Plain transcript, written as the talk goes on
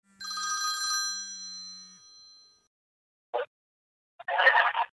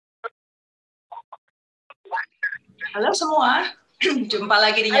Halo semua, jumpa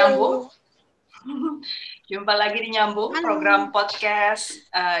lagi di Nyambung. Jumpa lagi di Nyambung, program podcast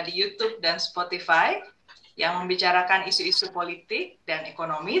di YouTube dan Spotify yang membicarakan isu-isu politik dan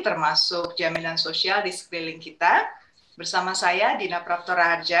ekonomi termasuk jaminan sosial di sekeliling kita. Bersama saya Dina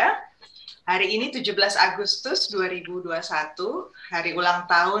Praptora Harja. Hari ini 17 Agustus 2021, hari ulang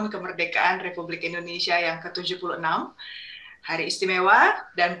tahun kemerdekaan Republik Indonesia yang ke-76. Hari istimewa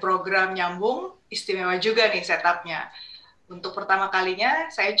dan program Nyambung istimewa juga nih setupnya. Untuk pertama kalinya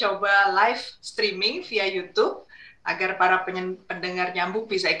saya coba live streaming via YouTube agar para pendengar Nyambung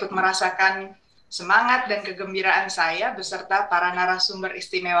bisa ikut merasakan semangat dan kegembiraan saya beserta para narasumber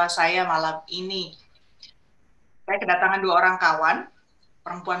istimewa saya malam ini. Saya kedatangan 2 orang kawan,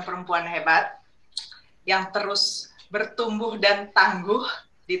 perempuan-perempuan hebat yang terus bertumbuh dan tangguh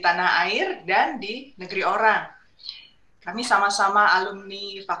di tanah air dan di negeri orang. Kami sama-sama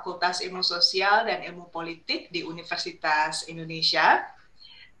alumni Fakultas Ilmu Sosial dan Ilmu Politik di Universitas Indonesia.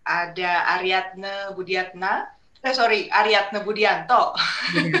 Ada Aryatne Budianto.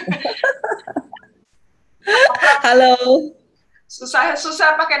 Halo.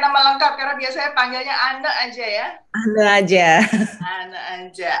 Susah pakai nama lengkap karena biasanya panggilnya Ana aja ya. Ana aja.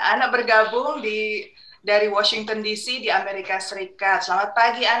 Ana bergabung dari Washington DC di Amerika Serikat. Selamat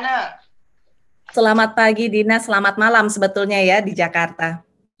pagi Ana. Selamat pagi Dina, selamat malam sebetulnya ya di Jakarta.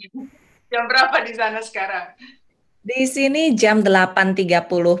 Jam berapa di sana sekarang? Di sini jam 8.30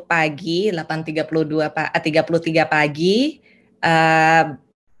 pagi, 8.33 pagi.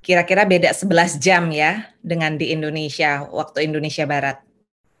 Kira-kira beda 11 jam ya dengan di Indonesia, waktu Indonesia Barat.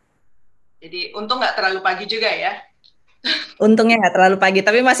 Jadi untung nggak terlalu pagi juga ya? Untungnya nggak terlalu pagi,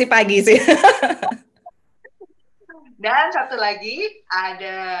 tapi masih pagi sih. Dan satu lagi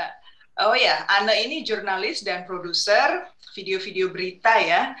ada, Ana ini jurnalis dan produser video-video berita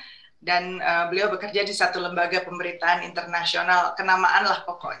ya. Dan beliau bekerja di satu lembaga pemberitaan internasional, kenamaan lah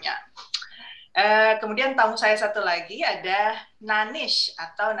pokoknya. Kemudian tamu saya satu lagi ada Nanish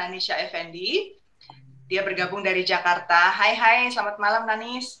atau Nanisha Effendi. Dia bergabung dari Jakarta. Hai, selamat malam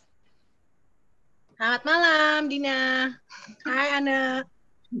Nanish. Selamat malam Dina. Hai Ana.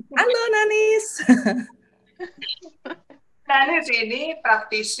 Halo Nanis. Nanis ini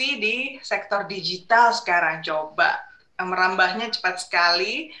praktisi di sektor digital sekarang, coba merambahnya cepat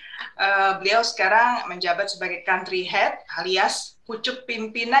sekali. Beliau sekarang menjabat sebagai country head alias pucuk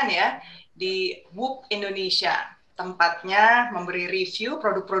pimpinan ya di WUP Indonesia. Tempatnya memberi review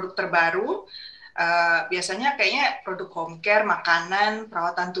produk-produk terbaru. Biasanya kayaknya produk home care, makanan,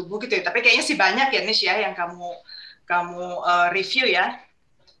 perawatan tubuh gitu ya. Tapi kayaknya sih banyak ya Nish ya yang kamu review ya.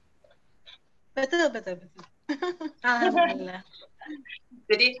 Betul. Alhamdulillah.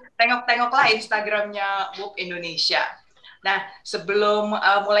 Jadi tengoklah Instagramnya WUP Indonesia. Nah, sebelum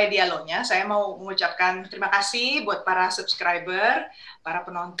mulai dialognya, saya mau mengucapkan terima kasih buat para subscriber, para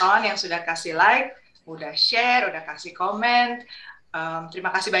penonton yang sudah kasih like, udah share, udah kasih komen.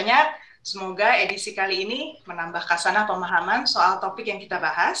 Terima kasih banyak. Semoga edisi kali ini menambah khasanah pemahaman soal topik yang kita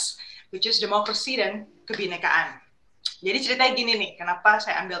bahas, which is demokrasi dan kebinekaan. Jadi ceritanya gini nih, kenapa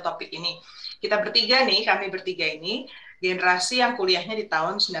saya ambil topik ini. Kami bertiga ini, generasi yang kuliahnya di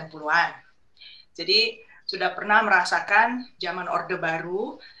tahun 90-an. Jadi sudah pernah merasakan zaman Orde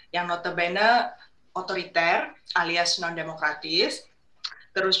Baru yang notabene otoriter alias non-demokratis.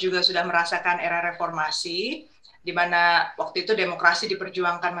 Terus juga sudah merasakan era reformasi, di mana waktu itu demokrasi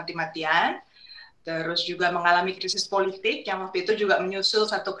diperjuangkan mati-matian. Terus juga mengalami krisis politik yang waktu itu juga menyusul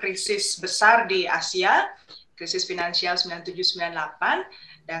satu krisis besar di Asia, krisis finansial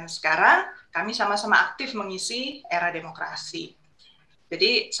 97-98, dan sekarang kami sama-sama aktif mengisi era demokrasi.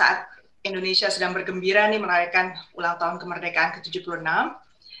 Jadi saat Indonesia sedang bergembira nih merayakan ulang tahun kemerdekaan ke-76,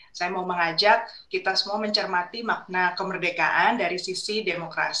 saya mau mengajak kita semua mencermati makna kemerdekaan dari sisi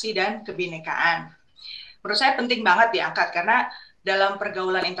demokrasi dan kebinekaan. Menurut saya penting banget diangkat karena dalam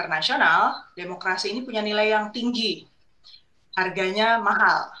pergaulan internasional, demokrasi ini punya nilai yang tinggi, harganya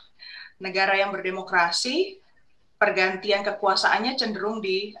mahal. Negara yang berdemokrasi, pergantian kekuasaannya cenderung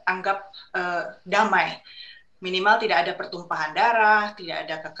dianggap damai. Minimal tidak ada pertumpahan darah, tidak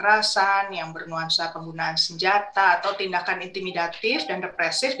ada kekerasan yang bernuansa penggunaan senjata atau tindakan intimidatif dan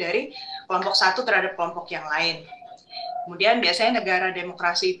represif dari kelompok satu terhadap kelompok yang lain. Kemudian biasanya negara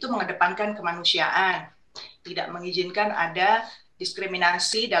demokrasi itu mengedepankan kemanusiaan, tidak mengizinkan ada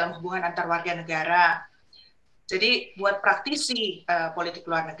diskriminasi dalam hubungan antar warga negara. Jadi buat praktisi politik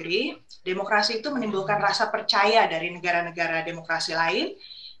luar negeri, demokrasi itu menimbulkan rasa percaya dari negara-negara demokrasi lain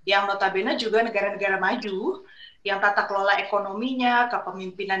yang notabene juga negara-negara maju yang tata kelola ekonominya,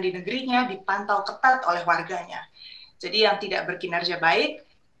 kepemimpinan di negerinya dipantau ketat oleh warganya. Jadi yang tidak berkinerja baik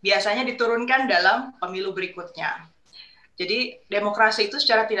biasanya diturunkan dalam pemilu berikutnya. Jadi demokrasi itu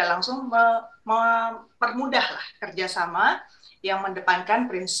secara tidak langsung mempermudahlah kerjasama yang mendepankan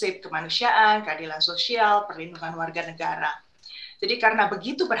prinsip kemanusiaan, keadilan sosial, perlindungan warga negara. Jadi karena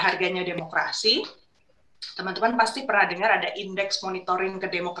begitu berharganya demokrasi, teman-teman pasti pernah dengar ada indeks monitoring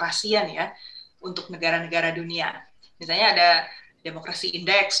kedemokrasian ya untuk negara-negara dunia. Misalnya ada Democracy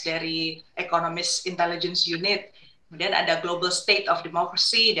Index dari Economist Intelligence Unit, kemudian ada Global State of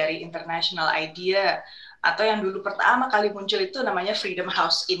Democracy dari International IDEA, atau yang dulu pertama kali muncul itu namanya Freedom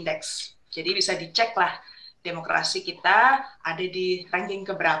House Index. Jadi bisa dicek lah demokrasi kita ada di ranking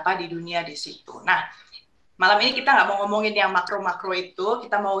keberapa di dunia di situ. Nah, malam ini kita nggak mau ngomongin yang makro-makro itu,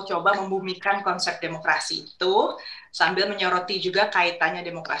 kita mau coba membumikan konsep demokrasi itu sambil menyoroti juga kaitannya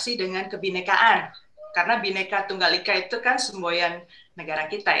demokrasi dengan kebinekaan. Karena Bhinneka Tunggal Ika itu kan semboyan negara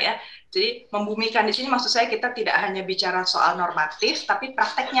kita ya. Jadi membumikan di sini maksud saya kita tidak hanya bicara soal normatif, tapi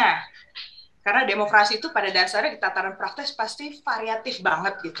prakteknya. Karena demokrasi itu pada dasarnya di tataran praktek pasti variatif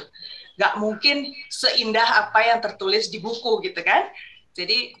banget gitu. Nggak mungkin seindah apa yang tertulis di buku gitu kan.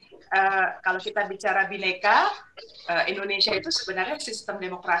 Jadi kalau kita bicara Bhinneka, Indonesia itu sebenarnya sistem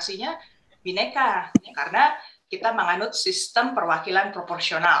demokrasinya Bhinneka. Karena kita menganut sistem perwakilan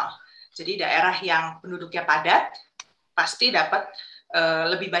proporsional. Jadi daerah yang penduduknya padat pasti dapat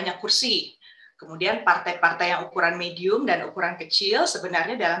lebih banyak kursi. Kemudian partai-partai yang ukuran medium dan ukuran kecil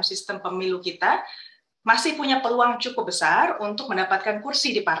sebenarnya dalam sistem pemilu kita masih punya peluang cukup besar untuk mendapatkan kursi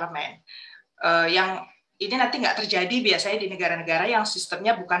di parlemen. Yang ini nanti nggak terjadi biasanya di negara-negara yang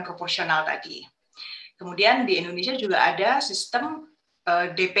sistemnya bukan proporsional tadi. Kemudian di Indonesia juga ada sistem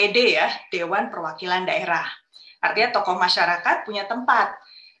DPD ya, Dewan Perwakilan Daerah. Artinya tokoh masyarakat punya tempat.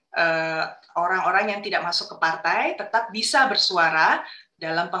 Orang-orang yang tidak masuk ke partai tetap bisa bersuara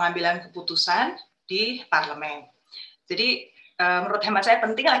dalam pengambilan keputusan di parlemen. Jadi menurut hemat saya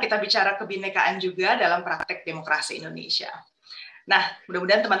pentinglah kita bicara kebinekaan juga dalam praktek demokrasi Indonesia. Nah,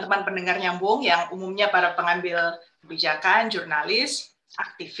 mudah-mudahan teman-teman pendengar nyambung yang umumnya para pengambil kebijakan, jurnalis,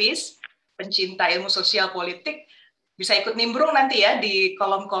 aktivis, pencinta ilmu sosial politik bisa ikut nimbrung nanti ya di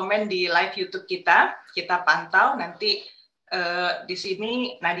kolom komen di live YouTube kita. Kita pantau nanti di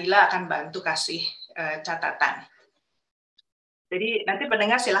sini Nadila akan bantu kasih catatan. Jadi nanti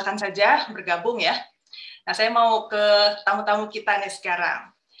pendengar silakan saja bergabung ya. Nah, saya mau ke tamu-tamu kita nih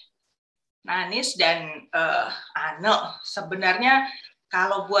sekarang. Nanis dan Ane, sebenarnya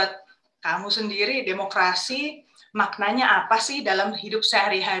kalau buat kamu sendiri demokrasi maknanya apa sih dalam hidup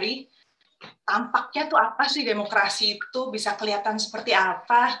sehari-hari? Tampaknya tuh apa sih demokrasi itu, bisa kelihatan seperti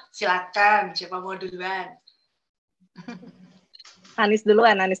apa? Silakan, siapa mau duluan? Anis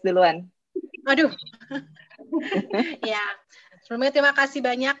duluan. Aduh. Ya, sebelumnya terima kasih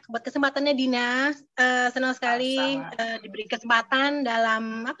banyak buat kesempatannya Dina. Senang sekali diberi kesempatan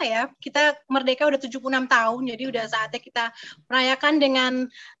dalam kita merdeka udah 76 tahun, jadi udah saatnya kita merayakan dengan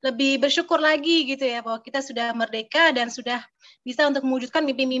lebih bersyukur lagi gitu ya, bahwa kita sudah merdeka dan sudah bisa untuk mewujudkan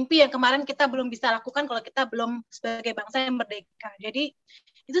mimpi-mimpi yang kemarin kita belum bisa lakukan kalau kita belum sebagai bangsa yang merdeka. Jadi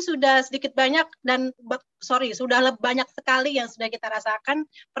itu sudah sedikit banyak sudah banyak sekali yang sudah kita rasakan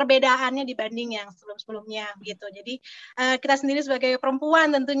perbedaannya dibanding yang sebelum-sebelumnya gitu. Jadi kita sendiri sebagai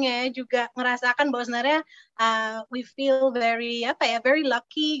perempuan tentunya juga merasakan bahwa sebenarnya we feel very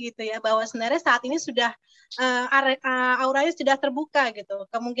lucky gitu ya, bahwa sebenarnya saat ini sudah auranya sudah terbuka gitu.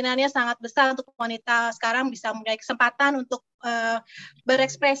 Kemungkinannya sangat besar untuk wanita sekarang bisa mempunyai kesempatan untuk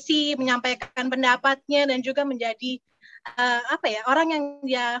berekspresi, menyampaikan pendapatnya dan juga menjadi orang yang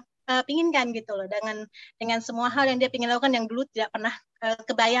dia pinginkan gitu loh, dengan semua hal yang dia pingin lakukan yang dulu tidak pernah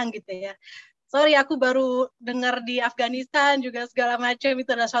kebayang gitu ya. Sorry, aku baru dengar di Afghanistan juga segala macam itu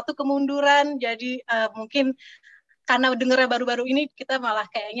adalah suatu kemunduran, jadi mungkin karena dengarnya baru-baru ini kita malah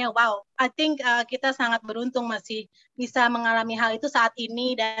kayaknya wow, I think kita sangat beruntung masih bisa mengalami hal itu saat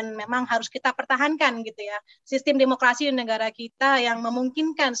ini dan memang harus kita pertahankan gitu ya, sistem demokrasi di negara kita yang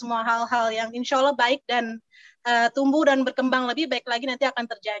memungkinkan semua hal-hal yang insya Allah baik dan tumbuh dan berkembang lebih baik lagi nanti akan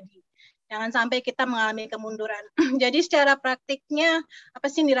terjadi. Jangan sampai kita mengalami kemunduran. Jadi secara praktiknya apa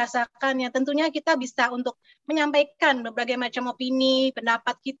sih yang dirasakan? Ya tentunya kita bisa untuk menyampaikan berbagai macam opini,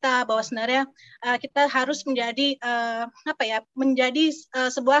 pendapat kita bahwa sebenarnya kita harus menjadi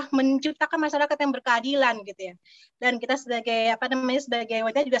menciptakan masyarakat yang berkeadilan gitu ya. Dan kita sebagai sebagai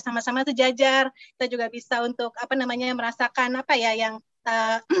wanita juga sama-sama sejajar. Kita juga bisa untuk merasakan yang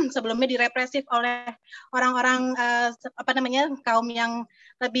sebelumnya direpresif oleh orang-orang kaum yang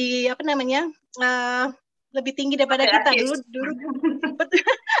lebih lebih tinggi daripada kita dulu.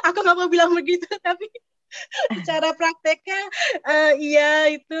 Aku nggak mau bilang begitu, tapi Secara prakteknya,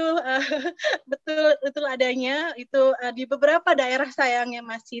 iya itu betul adanya itu di beberapa daerah sayangnya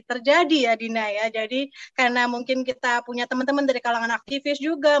masih terjadi ya Dina ya. Jadi karena mungkin kita punya teman-teman dari kalangan aktivis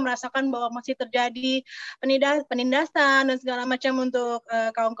juga merasakan bahwa masih terjadi penindasan dan segala macam untuk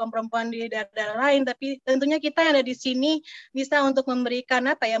kaum-kaum perempuan di daerah lain. Tapi tentunya kita yang ada di sini bisa untuk memberikan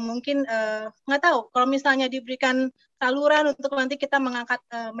apa ya, mungkin nggak tahu kalau misalnya diberikan saluran untuk nanti kita mengangkat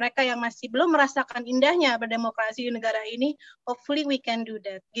mereka yang masih belum merasakan indahnya berdemokrasi di negara ini, hopefully we can do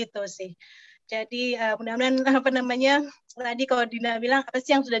that gitu sih. Jadi mudah-mudahan apa namanya, tadi kalau Dina bilang apa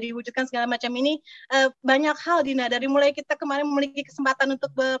sih yang sudah diwujudkan segala macam ini, banyak hal Dina, dari mulai kita kemarin memiliki kesempatan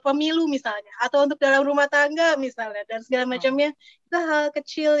untuk berpemilu misalnya, atau untuk dalam rumah tangga misalnya, dan segala macamnya, itu hal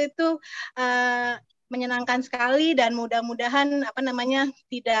kecil itu menyenangkan sekali, dan mudah-mudahan apa namanya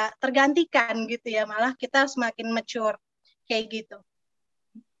tidak tergantikan gitu ya, malah kita semakin mature kayak gitu.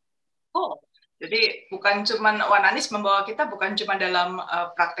 Oh, jadi bukan cuman Wan Anis membawa kita bukan cuma dalam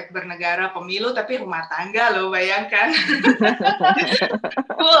praktek bernegara pemilu, tapi rumah tangga loh, bayangkan.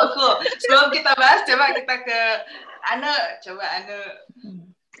 Cool. Sebelum kita bahas, coba kita ke Ane. Coba Ane.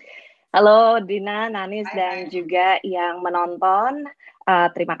 Halo Dina, Nanis, dan juga yang menonton.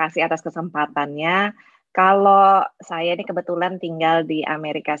 Terima kasih atas kesempatannya. Kalau saya ini kebetulan tinggal di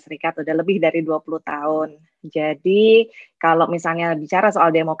Amerika Serikat udah lebih dari 20 tahun. Jadi kalau misalnya bicara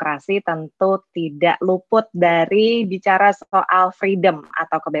soal demokrasi tentu tidak luput dari bicara soal freedom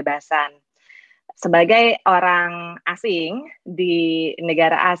atau kebebasan. Sebagai orang asing di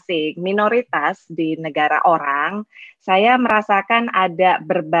negara asing, minoritas di negara orang, saya merasakan ada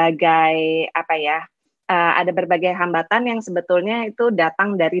berbagai ada berbagai hambatan yang sebetulnya itu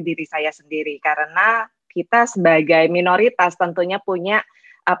datang dari diri saya sendiri, karena kita sebagai minoritas tentunya punya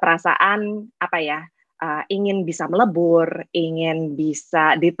perasaan ingin bisa melebur, ingin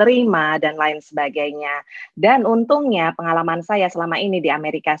bisa diterima dan lain sebagainya. Dan untungnya pengalaman saya selama ini di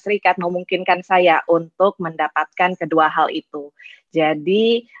Amerika Serikat memungkinkan saya untuk mendapatkan kedua hal itu.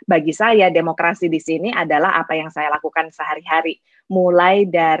 Jadi bagi saya demokrasi di sini adalah apa yang saya lakukan sehari-hari. Mulai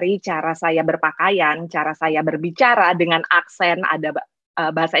dari cara saya berpakaian, cara saya berbicara dengan aksen, ada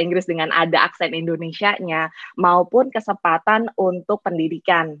bahasa Inggris dengan ada aksen Indonesianya, maupun kesempatan untuk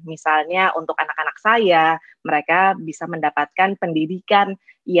pendidikan. Misalnya untuk anak-anak saya, mereka bisa mendapatkan pendidikan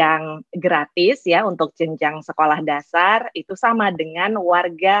yang gratis ya untuk jenjang sekolah dasar, itu sama dengan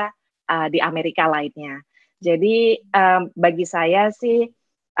warga di Amerika lainnya. Jadi bagi saya sih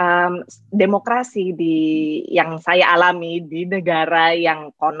demokrasi yang saya alami di negara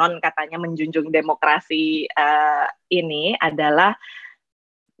yang konon katanya menjunjung demokrasi ini adalah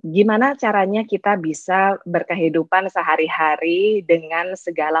gimana caranya kita bisa berkehidupan sehari-hari dengan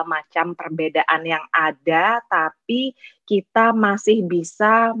segala macam perbedaan yang ada, tapi kita masih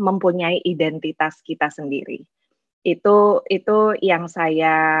bisa mempunyai identitas kita sendiri. Itu yang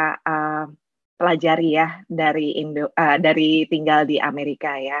saya pelajari ya dari tinggal di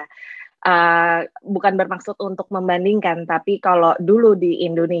Amerika ya. Bukan bermaksud untuk membandingkan, tapi kalau dulu di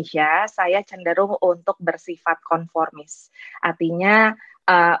Indonesia saya cenderung untuk bersifat konformis. Artinya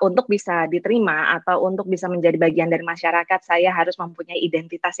untuk bisa diterima atau untuk bisa menjadi bagian dari masyarakat, saya harus mempunyai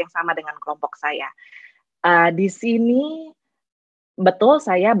identitas yang sama dengan kelompok saya. Di sini betul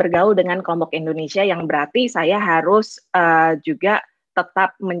saya bergaul dengan kelompok Indonesia, yang berarti saya harus juga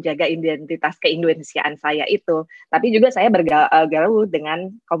tetap menjaga identitas keindonesiaan saya itu. Tapi juga saya bergaul dengan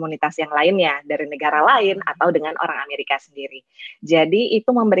komunitas yang lainnya dari negara lain atau dengan orang Amerika sendiri. Jadi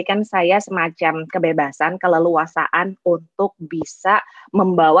itu memberikan saya semacam kebebasan, keleluasaan untuk bisa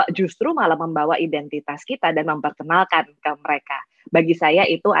justru malah membawa identitas kita dan memperkenalkan ke mereka. Bagi saya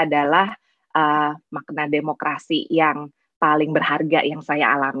itu adalah makna demokrasi yang paling berharga yang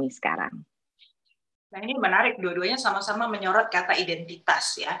saya alami sekarang. Nah ini menarik, dua-duanya sama-sama menyorot kata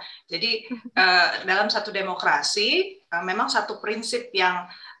identitas ya. Jadi dalam satu demokrasi memang satu prinsip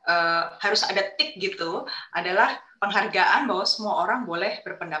yang harus ada tik gitu adalah penghargaan bahwa semua orang boleh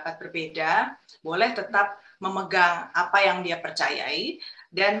berpendapat berbeda, boleh tetap memegang apa yang dia percayai,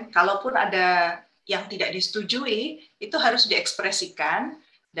 dan kalaupun ada yang tidak disetujui itu harus diekspresikan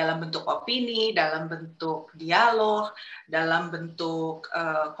dalam bentuk opini, dalam bentuk dialog, dalam bentuk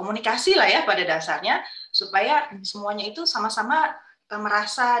komunikasi lah ya pada dasarnya, supaya semuanya itu sama-sama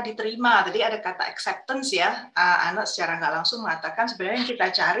merasa diterima. Tadi ada kata acceptance ya, Ana secara nggak langsung mengatakan sebenarnya yang kita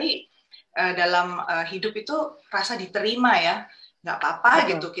cari dalam hidup itu rasa diterima ya, nggak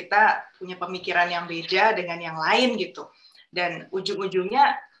apa-apa gitu kita punya pemikiran yang beda dengan yang lain gitu. Dan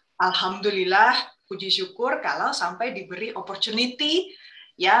ujung-ujungnya alhamdulillah, puji syukur kalau sampai diberi opportunity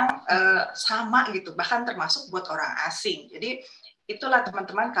yang sama gitu, bahkan termasuk buat orang asing. Jadi itulah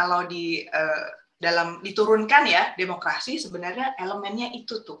teman-teman kalau di dalam diturunkan ya demokrasi, sebenarnya elemennya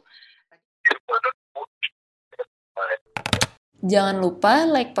itu tuh. Jangan lupa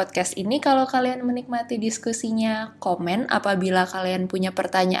like podcast ini kalau kalian menikmati diskusinya, komen apabila kalian punya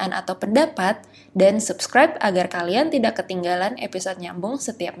pertanyaan atau pendapat, dan subscribe agar kalian tidak ketinggalan episode nyambung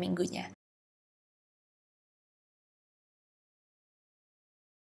setiap minggunya.